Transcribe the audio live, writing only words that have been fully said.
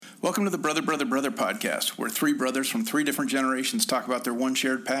Welcome to the Brother, Brother, Brother podcast, where three brothers from three different generations talk about their one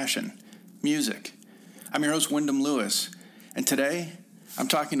shared passion, music. I'm your host, Wyndham Lewis, and today I'm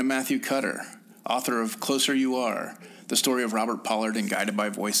talking to Matthew Cutter, author of Closer You Are, the story of Robert Pollard and Guided by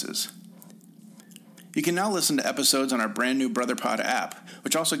Voices. You can now listen to episodes on our brand new BrotherPod app,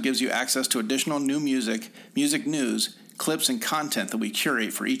 which also gives you access to additional new music, music news, clips, and content that we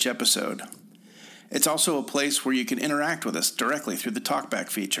curate for each episode. It's also a place where you can interact with us directly through the TalkBack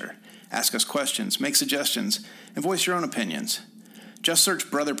feature, ask us questions, make suggestions, and voice your own opinions. Just search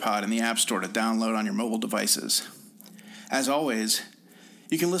BrotherPod in the App Store to download on your mobile devices. As always,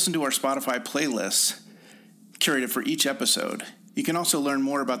 you can listen to our Spotify playlists curated for each episode. You can also learn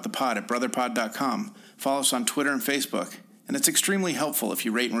more about the pod at brotherpod.com, follow us on Twitter and Facebook, and it's extremely helpful if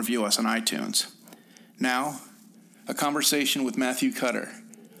you rate and review us on iTunes. Now, a conversation with Matthew Cutter,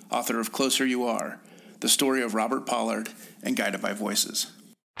 author of Closer You Are, the story of Robert Pollard and Guided by Voices.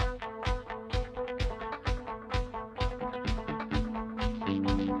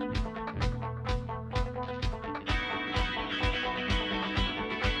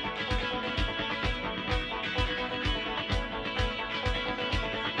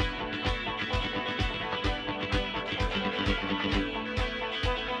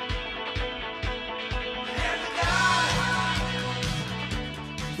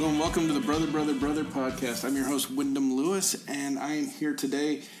 Hello and welcome to the Brother, Brother, Brother podcast. I'm your host, Wyndham Lewis, and I am here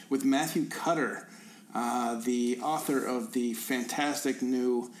today with Matthew Cutter, the author of the fantastic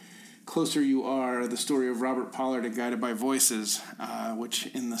new Closer You Are, the story of Robert Pollard and Guided by Voices, which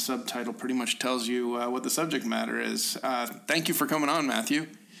in the subtitle pretty much tells you what the subject matter is. Thank you for coming on, Matthew.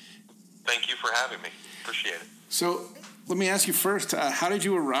 Thank you for having me. Appreciate it. So let me ask you first, how did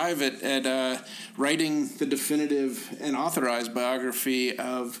you arrive at writing the definitive and authorized biography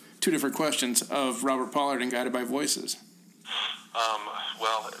of two different questions of Robert Pollard and Guided by Voices?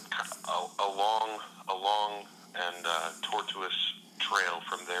 A long and tortuous trail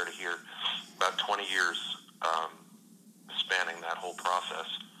from there to here. About 20 years spanning that whole process.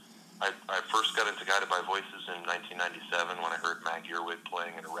 I first got into Guided by Voices in 1997 when I heard Mag Earwig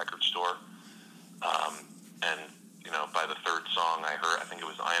playing in a record store. And by the third song I think it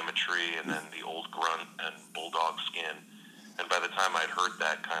was I Am a Tree, and then The Old Grunt and Bulldog Skin. And by the time I'd heard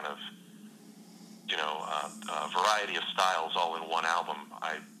that kind of, variety of styles all in one album,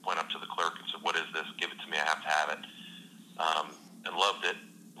 I went up to the clerk and said, "What is this? Give it to me. I have to have it." And loved it.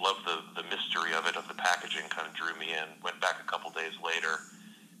 Loved the mystery of it, of the packaging, kind of drew me in. Went back a couple days later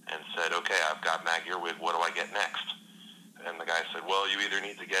and said, "Okay, I've got Mag Earwig. What do I get next?" And the guy said, "Well, you either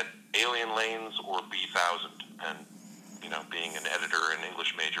need to get Alien Lanes or B1000. And, being an editor and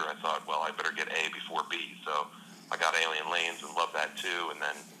English major, I thought, well, I better get A before B. So I got Alien Lanes and loved that too. And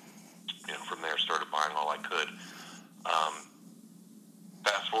then, from there started buying all I could.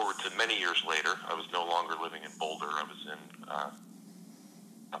 Fast forward to many years later, I was no longer living in Boulder. I was in,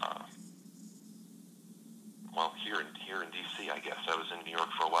 here in D.C., I guess. I was in New York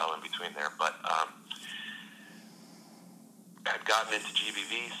for a while in between there. But I'd gotten into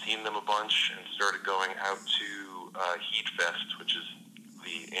GBV, seen them a bunch, and started going out to Heat Fest, which is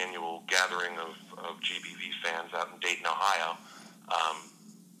the annual gathering of GBV fans out in Dayton, Ohio.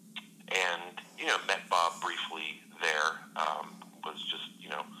 And, met Bob briefly there. Was just,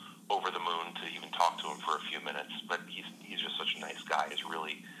 over the moon to even talk to him for a few minutes. But he's just such a nice guy. He's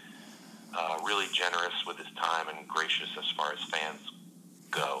really generous with his time and gracious as far as fans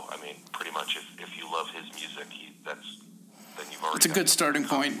go. I mean, pretty much if you love his music, then you've already. It's a good starting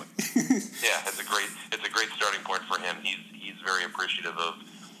point. Yeah, it's a great starting point for him. He's very appreciative of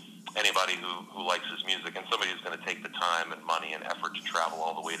anybody who likes his music, and somebody who's going to take the time and money and effort to travel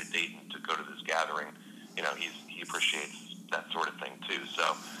all the way to Dayton to go to this gathering. He appreciates that sort of thing too. So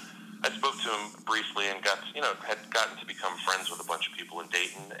I spoke to him briefly and had gotten to become friends with a bunch of people in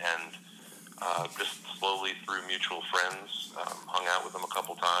Dayton, and just slowly through mutual friends, hung out with him a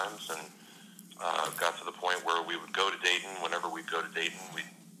couple times, and got to the point where we would go to Dayton. Whenever we'd go to Dayton, we'd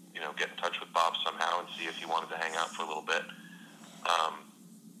get in touch with Bob somehow and see if he wanted to hang out for a little bit.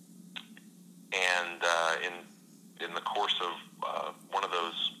 In the course of one of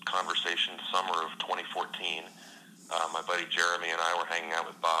those conversations, summer of 2014, my buddy Jeremy and I were hanging out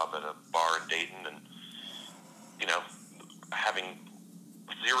with Bob at a bar in Dayton, and having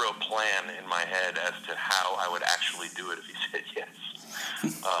zero plan in my head as to how I would actually do it if he said yes.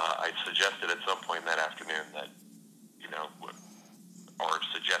 I suggested at some point that afternoon that, or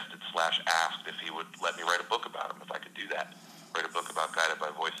suggested/asked if he would let me write a book about him, if I could do that, write a book about Guided by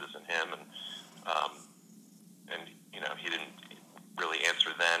Voices and him. And he didn't really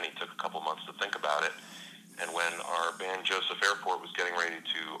answer then. He took a couple months to think about it. And when our band Joseph Airport was getting ready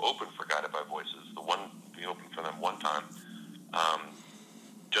to open for Guided by Voices, we opened for them one time.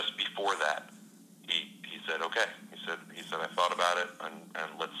 Just before that, he said, "Okay." He said, "I thought about it, and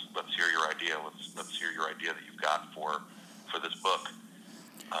let's hear your idea. Let's hear your idea that you've got for this book."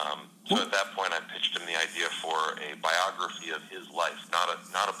 So at that point, I pitched him the idea for a biography of his life,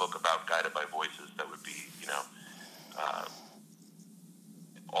 not a book about Guided by Voices that would be,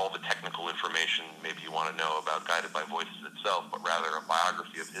 all the technical information maybe you want to know about Guided by Voices itself, but rather a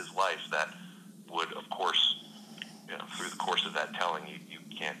biography of his life that would, of course, through the course of that telling, you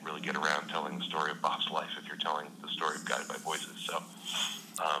can't really get around telling the story of Bob's life if you're telling the story of Guided by Voices. So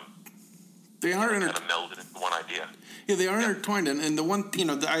they are kind of melded into one idea. Yeah, they are intertwined, and the one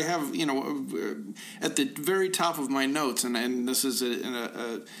I have at the very top of my notes, and this is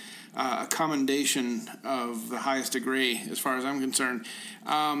a commendation of the highest degree as far as I'm concerned.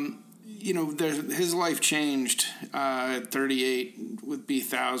 His life changed at 38 with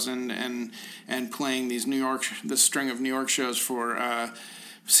B1000 and playing this string of New York shows for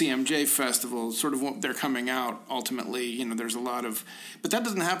CMJ Festival. Sort of they're coming out ultimately. There's a lot of, but that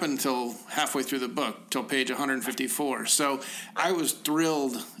doesn't happen until halfway through the book, till page 154. So I was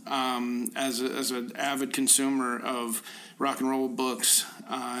thrilled as an avid consumer of rock and roll books,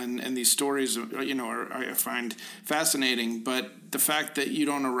 and these stories, I find fascinating. But the fact that you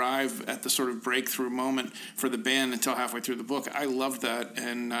don't arrive at the sort of breakthrough moment for the band until halfway through the book, I love that.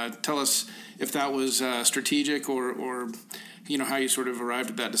 And tell us if that was strategic or how you sort of arrived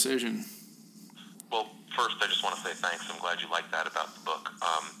at that decision. Well, first, I just want to say thanks. I'm glad you like that about the book.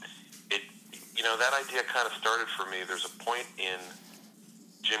 That idea kind of started for me. There's a point in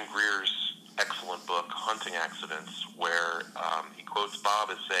Jim Greer's excellent book, Hunting Accidents, where he quotes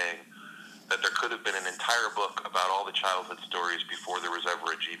Bob as saying that there could have been an entire book about all the childhood stories before there was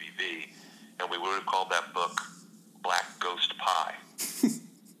ever a GBV, and we would have called that book Black Ghost Pie.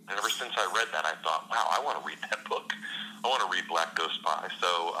 And ever since I read that, I thought, wow, I want to read that book. I want to read Black Ghost Pie.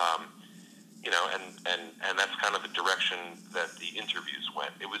 So, and that's kind of the direction that the interviews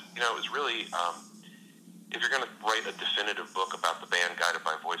went. It was really, if you're going to write a definitive book about the band Guided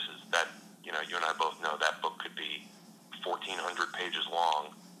by Voices, that, you and I both know that book could be 1,400 pages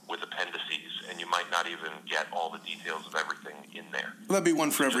long with appendices, and you might not even get all the details of everything in there. Well, that'd be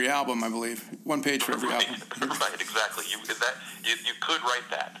one for every album, I believe. One page for every album. Right, exactly. You could write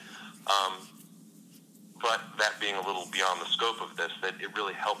that. But that being a little beyond the scope of this, that it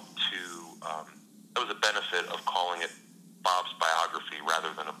really helped to, that was a benefit of calling it Bob's biography rather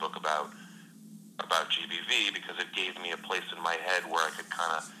than a book about GBV, because it gave me a place in my head where I could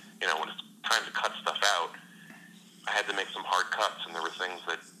kind of, when it's time to cut stuff out, I had to make some hard cuts, and there were things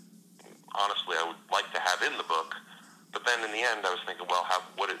that, honestly, I would like to have in the book. But then in the end, I was thinking, well,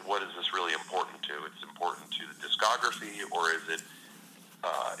 what is this really important to? It's important to the discography, or is it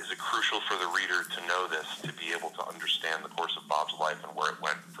crucial for the reader to know this, to be able to understand the course of Bob's life and where it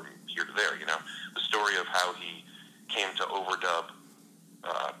went from here to there? The story of how he came to overdub,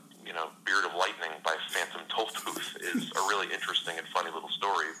 Beard of Lightning by Phantom Tollbooth is a really interesting and funny little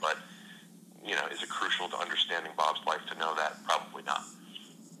story, but, is it crucial to understanding Bob's life to know that? Probably not.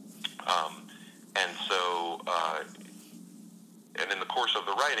 And so, and in the course of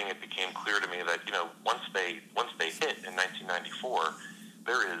the writing, it became clear to me that, once they hit in 1994,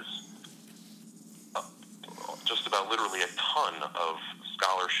 there is just about literally a ton of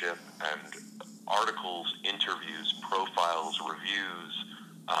scholarship and articles, interviews, profiles, reviews.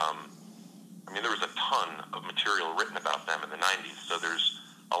 There was a ton of material written about them in the 90s, so there's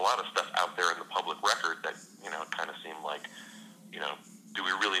a lot of stuff out there in the public record that, it kind of seemed like, do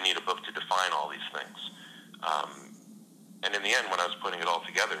we really need a book to define all these things? And in the end, when I was putting it all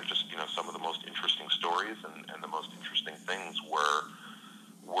together, just, some of the most interesting stories and the most interesting things were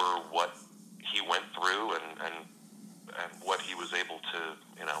what he went through and what he was able to,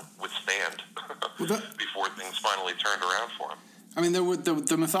 withstand before things finally turned around for him.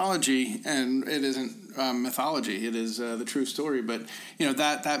 The mythology, and it isn't mythology, it is the true story, but,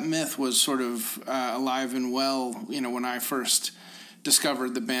 that myth was sort of alive and well, when I first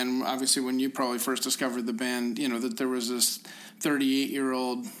discovered the band. Obviously, when you probably first discovered the band, that there was this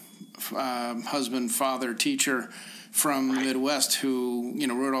 38-year-old husband, father, teacher from the Midwest who,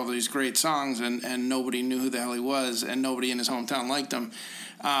 wrote all these great songs, and nobody knew who the hell he was, and nobody in his hometown liked him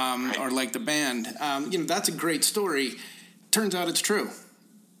or liked the band. That's a great story. Turns out it's true.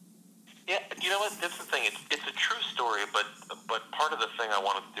 Yeah, you know what? That's the thing. It's a true story, but part of the thing I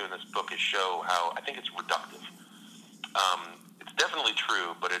wanted to do in this book is show how I think it's reductive. It's definitely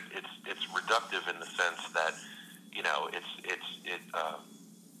true, but it's reductive in the sense that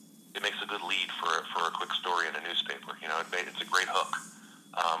it makes a good lead for a quick story in a newspaper. It's a great hook.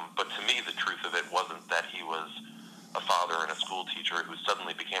 But to me, the truth of it wasn't that he was a father and a school teacher who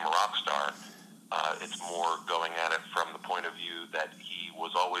suddenly became a rock star. It's more going at it from the point of view that he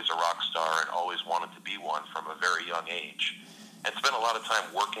was always a rock star and always wanted to be one from a very young age, and spent a lot of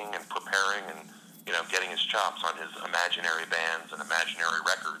time working and preparing and getting his chops on his imaginary bands and imaginary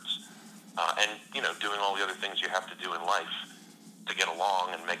records, and doing all the other things you have to do in life to get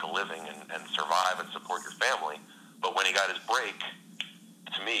along and make a living and survive and support your family. But when he got his break,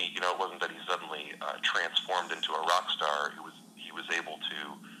 to me, it wasn't that he suddenly transformed into a rock star. He was able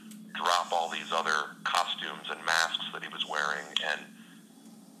to drop all these other costumes and masks that he was wearing and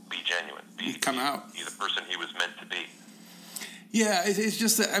be genuine. Be the person he was meant to be. Yeah, it's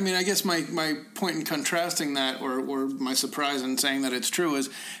just that, I mean, I guess my point in contrasting that, or my surprise in saying that it's true, is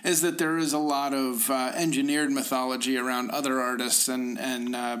that there is a lot of engineered mythology around other artists and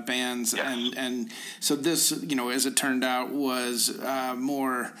bands, yes. and so this, as it turned out, was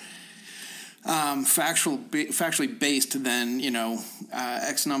more factually based than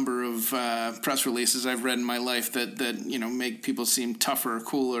X number of press releases I've read in my life that make people seem tougher,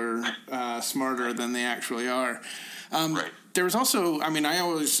 cooler, smarter than they actually are. Right. There was also, I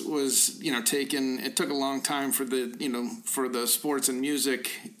always was, taken. It took a long time for the sports and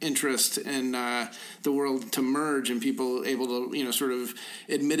music interest in the world to merge and people able to, sort of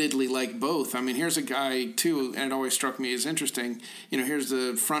admittedly like both. Here's a guy too, and it always struck me as interesting. Here's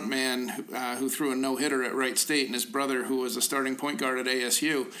the front man who threw a no-hitter at Wright State, and his brother who was a starting point guard at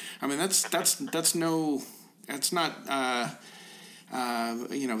ASU. That's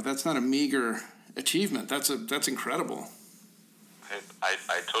not a meager achievement. That's incredible.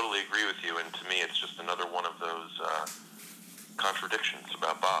 I totally agree with you, and to me, it's just another one of those contradictions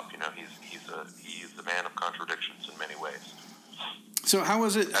about Bob. He's the man of contradictions in many ways. So how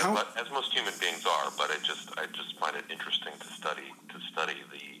was it? As most human beings are, but I just find it interesting to study the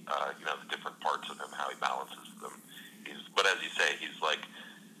the different parts of him, how he balances them. But as you say, he's like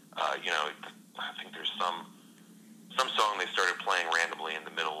I think there's some song they started playing randomly in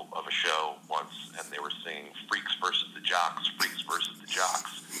the middle of a show once, and they were singing Freaks versus the Jocks.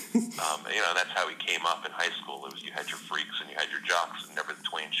 And that's how he came up in high school. It was you had your freaks and you had your jocks, and never the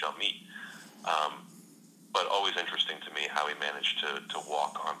twain shall meet. But always interesting to me how he managed to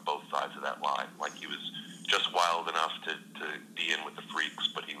walk on both sides of that line. Like he was just wild enough to be in with the freaks,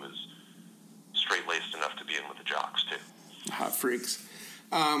 but he was straight-laced enough to be in with the jocks, too. Hot freaks.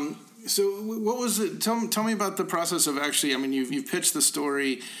 So what was it? Tell me about the process of actually. You've pitched the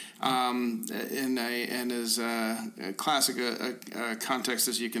story in as classic a context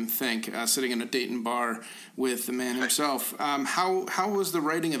as you can think, sitting in a Dayton bar with the man himself. How was the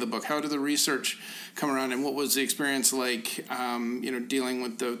writing of the book? How did the research come around, and what was the experience like? Dealing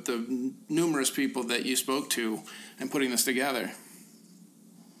with the numerous people that you spoke to and putting this together.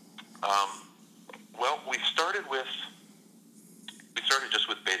 Well, we started just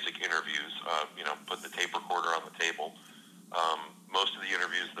with basic interviews. Put the tape recorder on the table. Most of the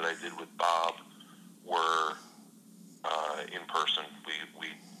interviews that I did with Bob were in person. We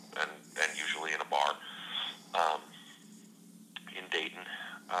and usually in a bar in Dayton,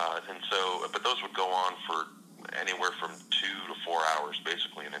 and so. But those would go on for anywhere from 2 to 4 hours,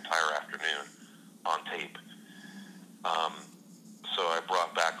 basically an entire afternoon on tape. So I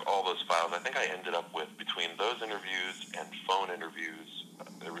brought back all those files. I think I ended up with, between those interviews and phone interviews,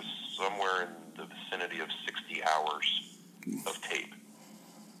 there was somewhere in the vicinity of 60 hours of tape.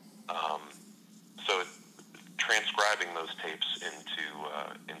 So transcribing those tapes into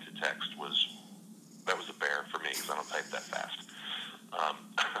text was a bear for me because I don't type that fast.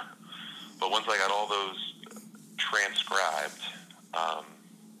 But once I got all those transcribed, I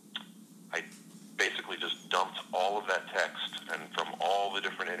basically just dumped all of that text and from all the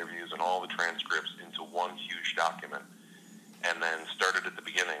different interviews and all the transcripts into one huge document, and then started at the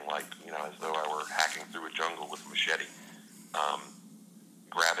beginning, as though I were hacking through a jungle with a machete,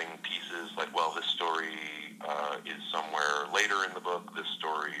 grabbing pieces this story is somewhere later in the book, this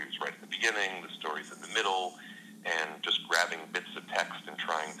story is right at the beginning, this story's in the middle, and just grabbing bits of text and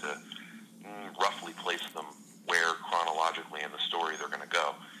trying to roughly place them where chronologically in the story they're going to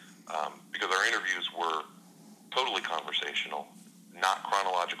go. Because our interviews were totally conversational, not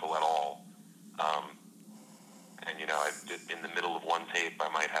chronological at all. And, in the middle of one tape, I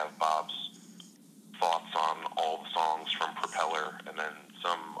might have Bob's thoughts on all the songs from Propeller, and then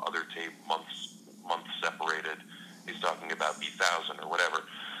some other tape, months separated, he's talking about B-1000 or whatever.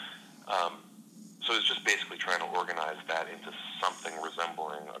 So it's just basically trying to organize that into something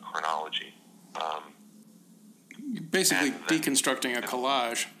resembling a chronology. Basically deconstructing a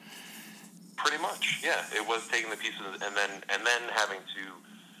collage. Pretty much, yeah. It was taking the pieces and then having to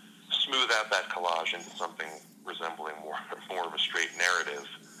smooth out that collage into something resembling more of a straight narrative.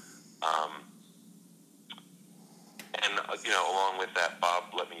 Along with that, Bob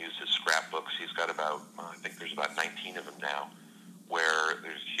let me use his scrapbooks. He's got I think there's about 19 of them now, where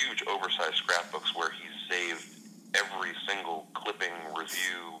there's huge oversized scrapbooks where he's saved every single clipping,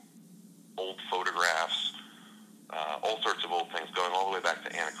 review, old photographs, all sorts of old things, going all the way back to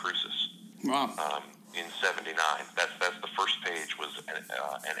Anacrusis. Wow. In '79. That's the first page was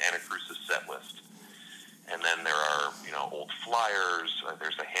an Anacrusis set list. And then there are, old flyers.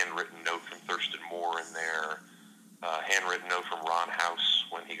 There's a handwritten note from Thurston Moore in there. Handwritten note from Ron House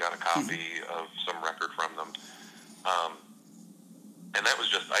when he got a copy of some record from them. And that was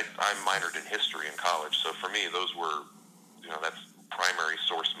just, I minored in history in college. So for me, those were, that's primary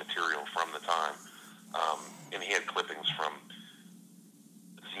source material from the time. And he had clippings from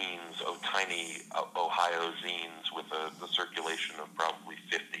zines, tiny Ohio zines with the circulation of probably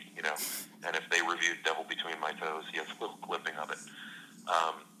 50, and if they reviewed Devil Between My Toes, he has a little clipping of it.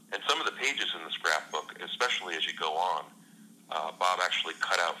 And some of the pages in the scrapbook, especially as you go on, Bob actually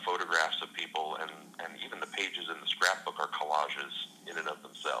cut out photographs of people, and even the pages in the scrapbook are collages in and of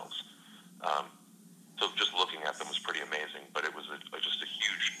themselves. So just looking at them was pretty amazing, but it was just a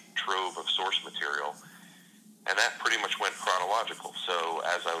huge trove of source material. And that pretty much went chronological. So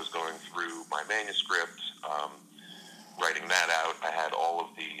as I was going through my manuscript, writing that out, I had all of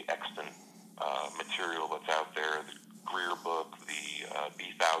the extant material that's out there, the Greer book, the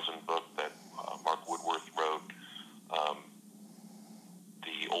B1000 book that Mark Woodworth wrote,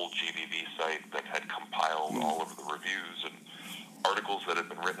 the old GBV site that had compiled all of the reviews and articles that had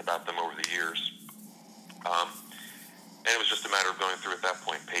been written about them over the years. And it was just a matter of going through at that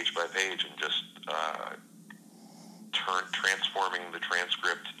point, page by page, and just transforming the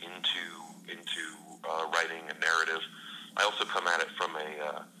transcript into writing a narrative. I also come at it from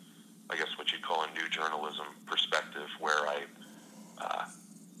I guess what you'd call a new journalism perspective, where I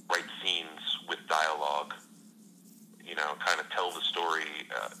write scenes with dialogue, kind of tell the story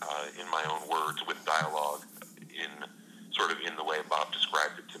in my own words with dialogue, in the way Bob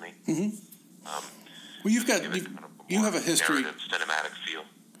described it to me. Mm-hmm. Well, you have a history, cinematic feel.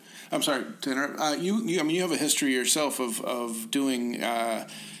 I'm sorry to interrupt. You have a history yourself of doing,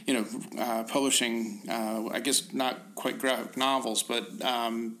 publishing. I guess not quite graphic novels, but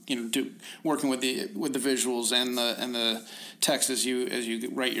working with the visuals and the text as you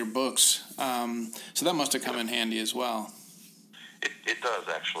write your books. So that must have come in handy as well. It does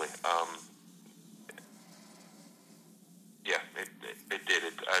actually. It did.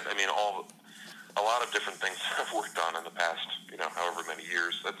 A lot of different things I've worked on in the past, however many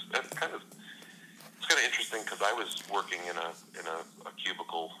years. It's kind of interesting because I was working in a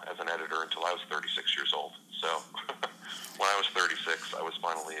cubicle as an editor until I was 36 years old. So when I was 36, I was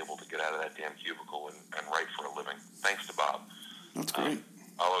finally able to get out of that damn cubicle and write for a living, thanks to Bob. That's great.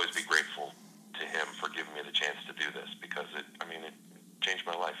 I'll always be grateful to him for giving me the chance to do this, because it changed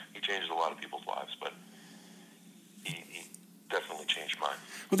my life. He changed a lot of people's lives, but he definitely changed mine.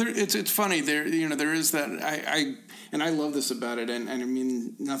 Well, it's funny. There is that. I love this about it, and I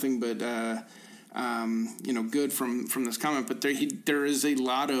mean nothing but good from this comment. But there is a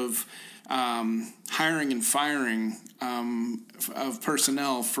lot of hiring and firing of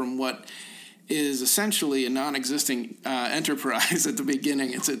personnel from what is essentially a non-existing enterprise at the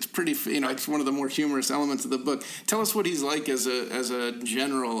beginning. It's pretty. It's one of the more humorous elements of the book. Tell us what he's like as a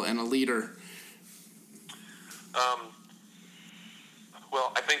general and a leader.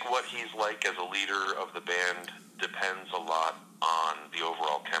 Well, I think what he's like as a leader of the band depends a lot on the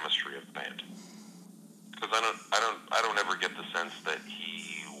overall chemistry of the band. Because I don't ever get the sense that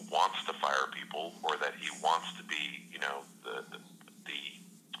he wants to fire people, or that he wants to be,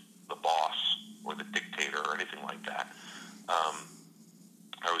 the boss or the dictator or anything like that.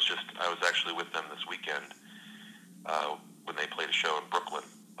 I was actually with them this weekend when they played a show in Brooklyn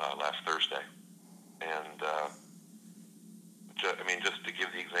last Thursday, and just to give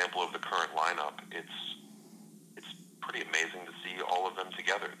the example of the current lineup, it's pretty amazing to see all of them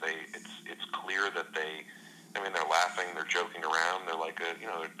together. It's clear that they're laughing, they're joking around, they're like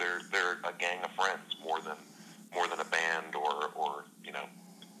they're a gang of friends more than a band or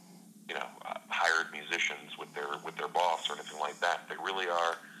hired musicians with their boss or anything like that. They really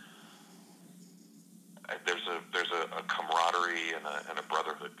are. There's a camaraderie and a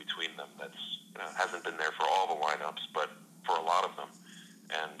brotherhood between them that's hasn't been there for all the lineups, but for a lot of them,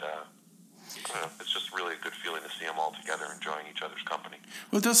 and it's just really a good feeling to see them all together enjoying each other's company.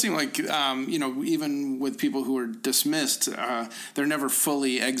 Well, it does seem like, even with people who are dismissed, they're never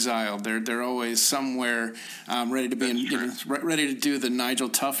fully exiled. They're always somewhere ready to be, ready to do the Nigel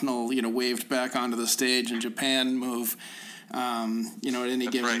Tufnell, waved back onto the stage in Japan move, at any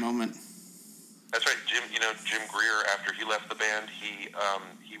given moment. That's right. Jim Greer, after he left the band, he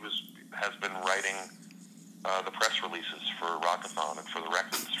has been writing the press releases for Rockathon and for the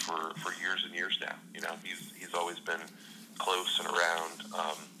records for years and years now. He's always been close and around.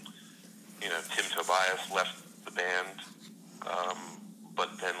 Tim Tobias left the band,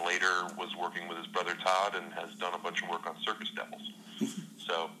 but then later was working with his brother Todd and has done a bunch of work on Circus Devils.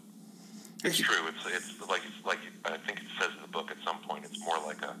 So it's true. It's like I think it says in the book at some point. It's more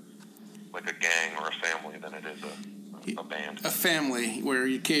like a gang or a family than it is a band. A family where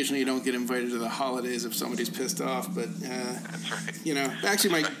occasionally you don't get invited to the holidays if somebody's pissed off, but that's right.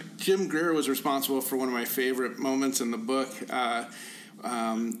 Actually, Jim Greer was responsible for one of my favorite moments in the book.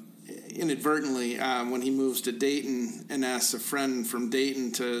 Inadvertently, when he moves to Dayton and asks a friend from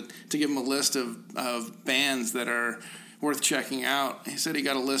Dayton to give him a list of bands that are worth checking out. He said he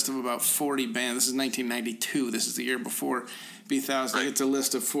got a list of about 40 bands. This is 1992. This is the year before B-1000. Right. It's a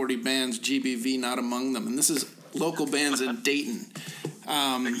list of 40 bands, GBV not among them. And this is local bands in Dayton. Exactly.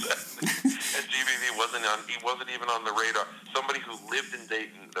 And GBV wasn't even on the radar. Somebody who lived in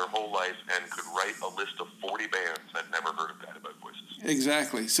Dayton their whole life and could write a list of 40 bands had never heard of Guided by Voices.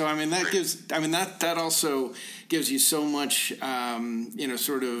 Exactly. So that also gives you so much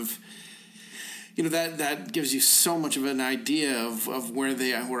that gives you so much of an idea of where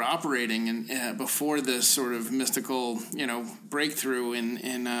they were operating and before this sort of mystical breakthrough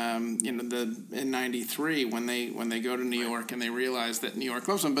in '93 when they go to New York and they realize that New York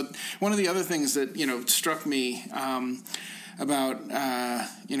loves them. But one of the other things that struck me about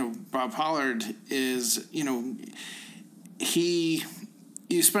Bob Pollard is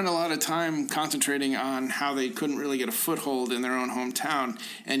you spend a lot of time concentrating on how they couldn't really get a foothold in their own hometown,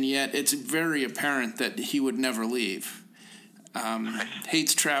 and yet it's very apparent that he would never leave.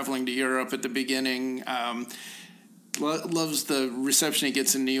 Hates traveling to Europe at the beginning, loves the reception he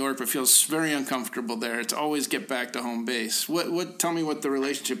gets in New York, but feels very uncomfortable there. It's always get back to home base. Tell me what the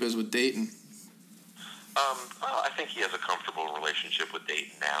relationship is with Dayton. Well, I think he has a comfortable relationship with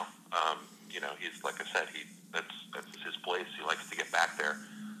Dayton now. He's, like I said, that's his place. He likes to get back there.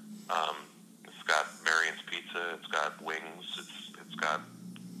 It's got Marion's Pizza. It's got Wings. It's got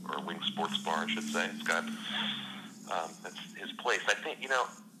Wings Sports Bar, I should say. It's got that's his place. I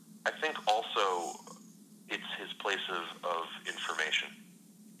think also it's his place of information,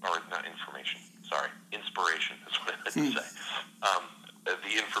 or not information. Sorry, inspiration is what I meant to say.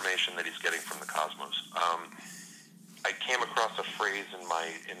 The information that he's getting from the cosmos. I came across a phrase in my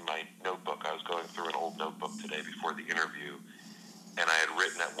notebook. I was going through an old notebook today before the interview, and I had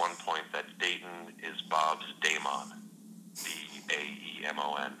written at one point that Dayton is Bob's daemon,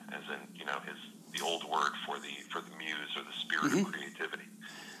 D-A-E-M-O-N, as in the old word for the muse or the spirit of creativity.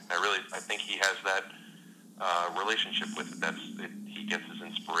 And I think he has that relationship with it. He gets his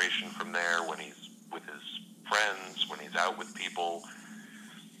inspiration from there when he's with his friends, when he's out with people.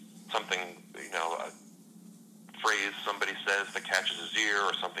 Something a phrase somebody says that catches his ear,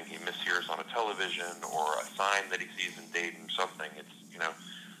 or something he mishears on a television, or a sign that he sees in Dayton, something. It's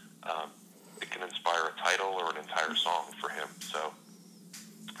it can inspire a title or an entire song for him. So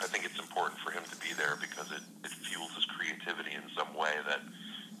I think it's important for him to be there because it fuels his creativity in some way that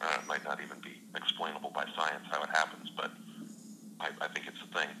might not even be explainable by science how it happens, but I think it's a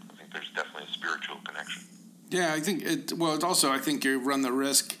thing. I think there's definitely a spiritual connection. Yeah, I think it's also, I think you run the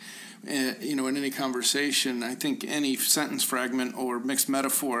risk, in any conversation. I think any sentence fragment or mixed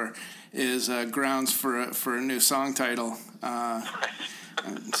metaphor is grounds for a new song title.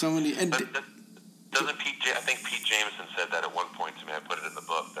 So many. I think Pete Jameson said that at one point to me. I put it in the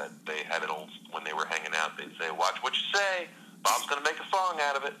book that they had it old when they were hanging out. They'd say, "Watch what you say. Bob's going to make a song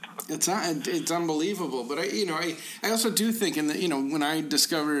out of it." It's unbelievable. But I also do think when I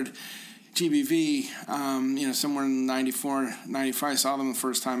discovered GBV, somewhere in 94, 95, saw them the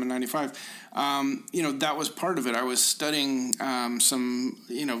first time in 95. That was part of it. I was studying some,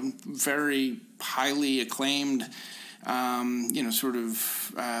 very highly acclaimed, the sort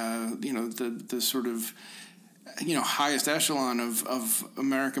of, highest echelon of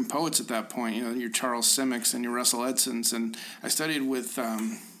American poets at that point. Your Charles Simmons and your Russell Edsons, and I studied with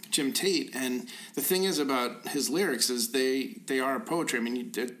Jim Tate. And the thing is about his lyrics is they are poetry. I mean,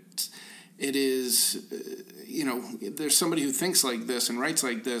 it is, there's somebody who thinks like this and writes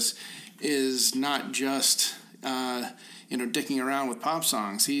like this is not just, dicking around with pop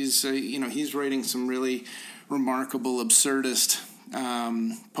songs. He's writing some really remarkable absurdist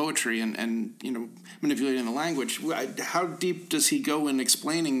poetry and manipulating the language. How deep does he go in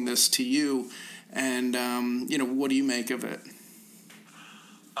explaining this to you, and what do you make of it?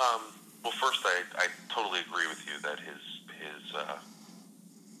 Well, first, I totally agree with you that his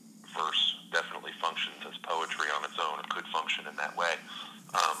verse definitely functions as poetry on its own. It could function in that way.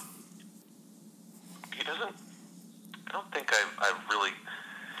 He doesn't. I don't think I've really.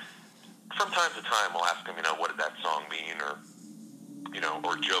 From time to time, I'll ask him, what did that song mean,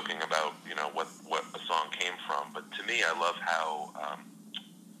 or joking about, what a song came from. But to me, I love how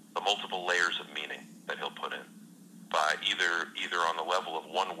the multiple layers of meaning that he'll put in, by either on the level of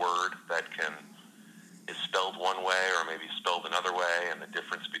one word that is spelled one way or maybe spelled another way, and the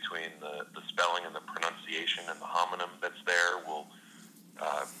difference between the spelling and the pronunciation and the homonym that's there will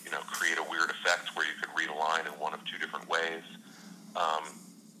create a weird effect where you could read a line in one of two different ways.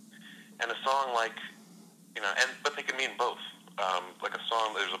 And a song like, but they can mean both. Like a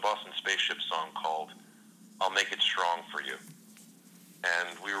song, there's a Boston Spaceship song called "I'll Make It Strong for You."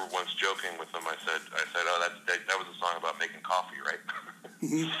 And we were once joking with him. I said, "Oh, that was a song about making coffee, right?"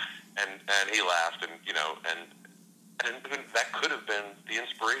 Mm-hmm. and he laughed, and that could have been the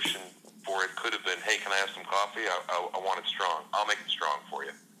inspiration for it. Could have been, "Hey, can I have some coffee? I want it strong. I'll make it strong for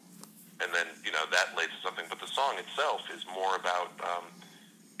you." And then that leads to something. But the song itself is more about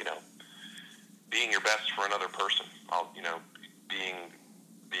being your best for another person.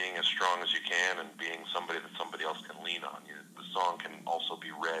 Being as strong as you can, and being somebody that somebody else can lean on. The song can also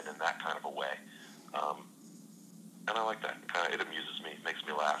be read in that kind of a way, and I like that. It amuses me, it makes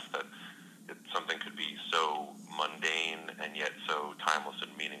me laugh that something could be so mundane and yet so timeless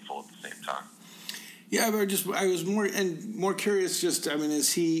and meaningful at the same time. Yeah, but I was more curious.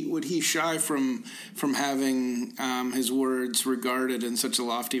 Would he shy from having his words regarded in such a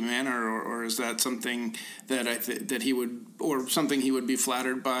lofty manner, or is that something that that he would, or something he would be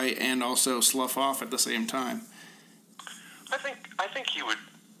flattered by and also slough off at the same time? I think he would.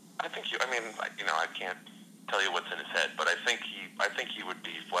 I can't tell you what's in his head, but I think he would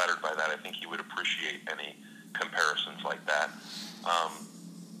be flattered by that. I think he would appreciate any comparisons like that.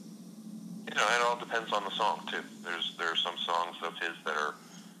 It all depends on the song too. There are some songs of his that are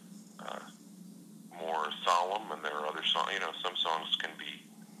more solemn, and there are other songs. Some songs can be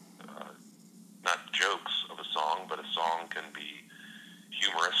not jokes of a song, but a song can be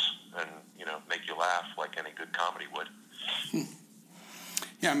humorous and make you laugh like any good comedy would.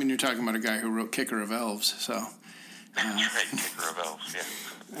 Yeah, you're talking about a guy who wrote "Kicker of Elves," so. That's right, "Kicker of Elves."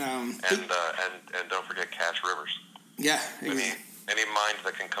 Yeah. And don't forget Cash Rivers. Yeah. Any mind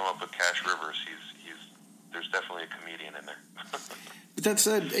that can come up with Cash Rivers, there's definitely a comedian in there. But that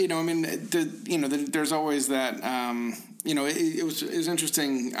said, there's always that. It was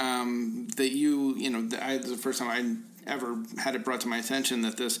interesting that the first time I ever had it brought to my attention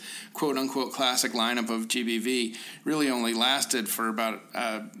that this quote unquote classic lineup of GBV really only lasted for about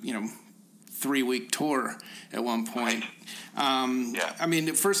 3-week tour at one point. Right.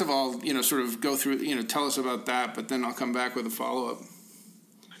 Yeah. First of all, sort of go through, tell us about that, but then I'll come back with a follow-up.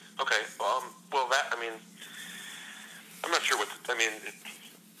 Okay. Well, I'm not sure it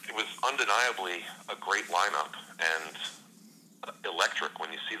was undeniably a great lineup and electric.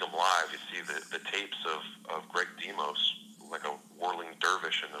 When you see them live, you see the tapes of Greg Demos, like a whirling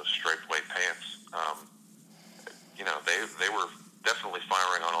dervish in those striped white pants. They were definitely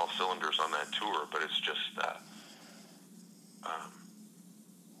firing on all cylinders on that tour, but it's just,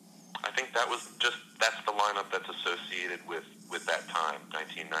 I think that's the lineup that's associated with that time,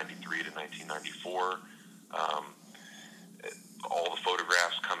 1993 to 1994. All the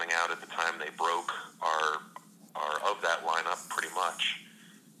photographs coming out at the time they broke are of that lineup pretty much.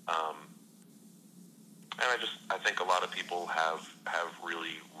 And I think a lot of people have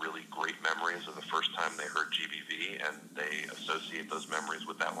really, really great memories of the first time they heard GBV, and they associate those memories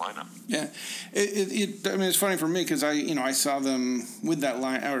with that lineup. Yeah, it's funny for me because I saw them with that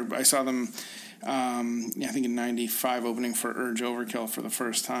line, or I saw them, I think in '95 opening for Urge Overkill for the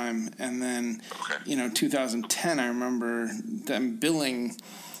first time, and then 2010 I remember them billing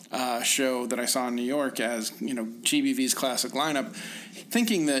show that I saw in New York as GBV's classic lineup,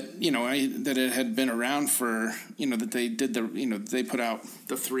 thinking that that it had been around for that they did they put out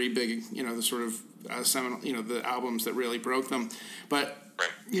the three big the sort of seminal the albums that really broke them, but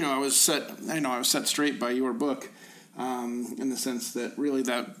I was set straight by your book in the sense that really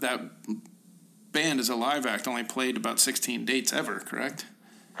that band as a live act only played about 16 dates ever, correct?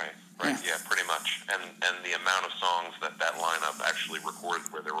 Right, yeah, pretty much. And the amount of songs that lineup actually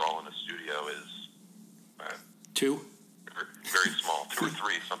recorded where they were all in the studio is... 2? Very small, 2 or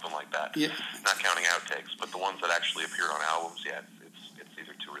 3, something like that. Yeah. Not counting outtakes, but the ones that actually appeared on albums, yeah,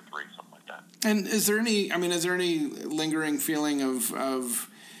 3, something like that. And is there any lingering feeling of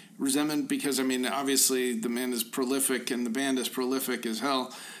resentment? Because, I mean, obviously the man is prolific and the band is prolific as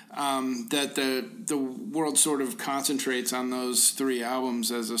hell, that the world sort of concentrates on those 3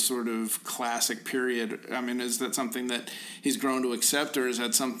 albums as a sort of classic period. I mean, is that something that he's grown to accept, or is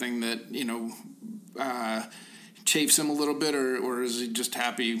that something that, chafes him a little bit, or is he just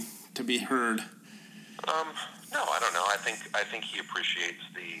happy to be heard? No, I don't know. I think he appreciates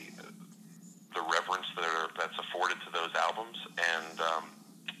the reverence that's afforded to those albums, and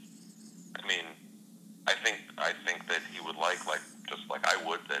I think that he would like just like I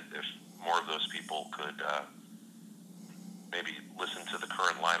would, that if more of those people could maybe listen to the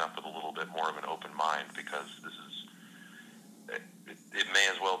current lineup with a little bit more of an open mind, because it may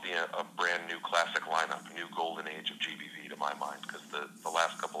as well be a brand new classic lineup, a new golden age of GBV to my mind, because the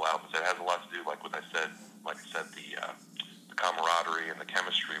last couple albums, it has a lot to do, like I said, the camaraderie and the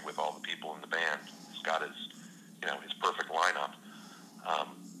chemistry with all the people in the band. He's got his perfect lineup.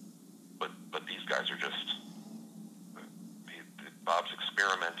 But these guys are just, Bob's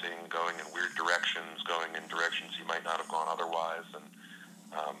experimenting, going in weird directions, going in directions he might not have gone otherwise, and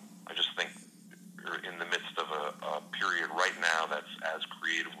I just think we're in the midst of a period right now that's as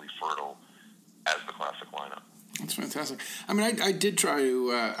creatively fertile as the classic lineup. That's fantastic. I mean, I did try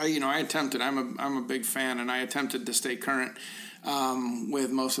to, I attempted. I'm a big fan, and I attempted to stay current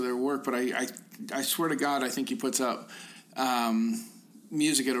with most of their work. But I swear to God, I think he puts up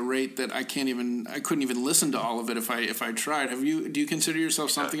music at a rate that I couldn't even listen to all of it if I tried. Do you consider yourself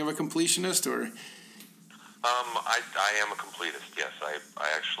something of a completionist, or? I am a completist. Yes,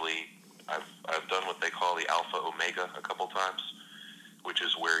 I've done what they call the Alpha Omega a couple times, which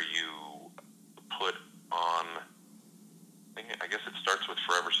is where you put on, I guess it starts with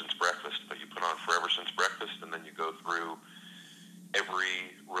Forever Since Breakfast, but you put on Forever Since Breakfast, and then you go through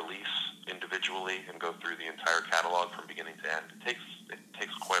every release individually and go through the entire catalog from beginning to end. It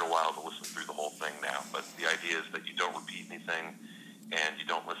takes quite a while to listen through the whole thing now, but the idea is that you don't repeat anything and you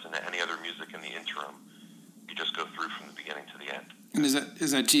don't listen to any other music in the interim. You just go through from the beginning to the end. And is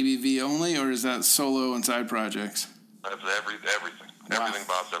that GBV only, or is that solo and side projects? That's everything. Wow. Everything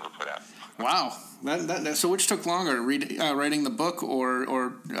Bob's ever put out. Wow. So which took longer, writing the book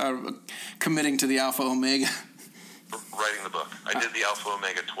or committing to the Alpha Omega? Writing the book. I did the Alpha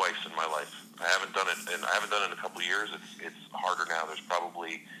Omega twice in my life. I haven't done it in a couple of years. It's harder now. There's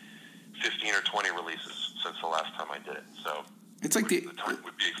probably 15 or 20 releases since the last time I did it. So it's like the time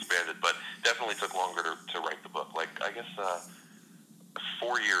would be expanded, but definitely took longer to write the book. Like, I guess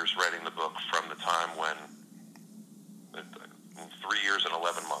 4 years writing the book from the time when 3 years and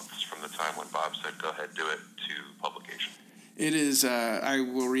 11 months from the time when Bob said, go ahead, do it, to publication. It is, I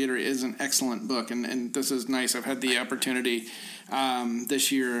will reiterate, it is an excellent book, and this is nice. I've had the opportunity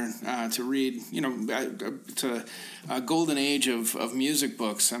this year to read, to a golden age of music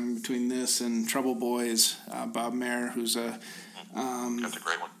books. I'm between this and Trouble Boys, Bob Mayer, who's that's a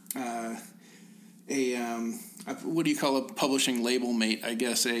great one. What do you call a publishing label mate? I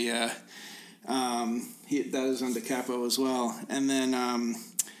guess that is on Da Capo as well, and then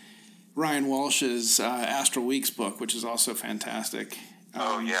Ryan Walsh's Astral Weeks book, which is also fantastic.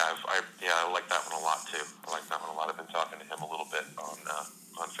 I like that one a lot too. I like that one a lot. I've been talking to him a little bit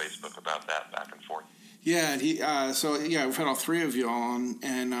on Facebook about that, back and forth. Yeah, and we've had all 3 of you on,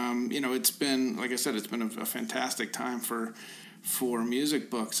 and it's been, like I said, it's been a fantastic time for music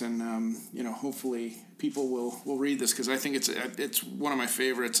books, and hopefully people will read this, because I think it's one of my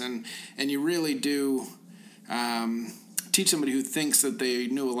favorites, and you really do teach somebody who thinks that they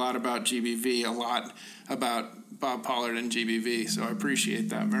knew a lot about GBV, a lot about Bob Pollard and GBV. So I appreciate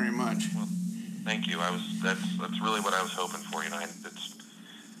that very much. Well, thank you. That's really what I was hoping for.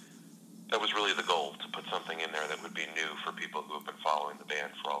 That was really the goal, to put something in there that would be new for people who have been following the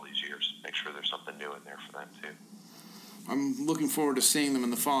band for all these years. Make sure there's something new in there for them too. I'm looking forward to seeing them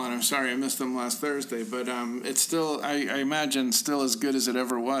in the fall, and I'm sorry I missed them last Thursday, but it's still, I imagine, still as good as it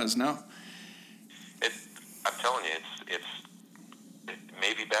ever was. No? I'm telling you, it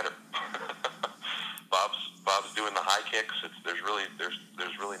may be better. Bob's doing the high kicks. There's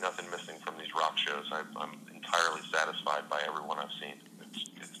really nothing missing from these rock shows. I'm entirely satisfied by everyone I've seen.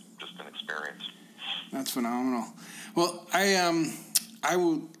 It's just an experience. That's phenomenal. Well, I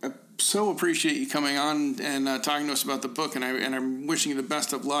will so appreciate you coming on and talking to us about the book, and I'm wishing you the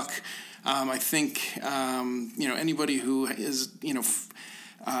best of luck. I think anybody who is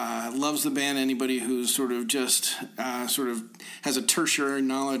loves the band, anybody who's sort of just has a tertiary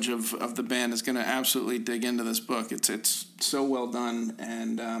knowledge of the band is going to absolutely dig into this book. It's so well done,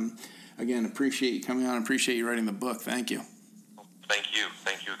 and again, appreciate you coming on. Appreciate you writing the book. Thank you. Thank you.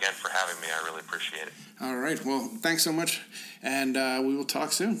 Thank you again for having me. I really appreciate it. All right. Well, thanks so much, and we will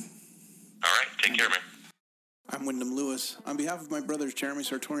talk soon. All right. Take care, man. I'm Wyndham Lewis. On behalf of my brothers Jeremy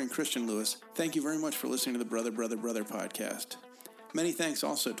Sartori and Christian Lewis, thank you very much for listening to the Brother podcast. Many thanks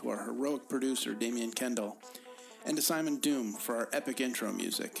also to our heroic producer, Damian Kendall, and to Simon Doom for our epic intro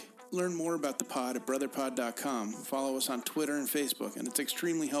music. Learn more about the pod at brotherpod.com. Follow us on Twitter and Facebook, and it's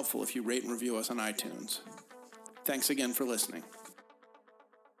extremely helpful if you rate and review us on iTunes. Thanks again for listening.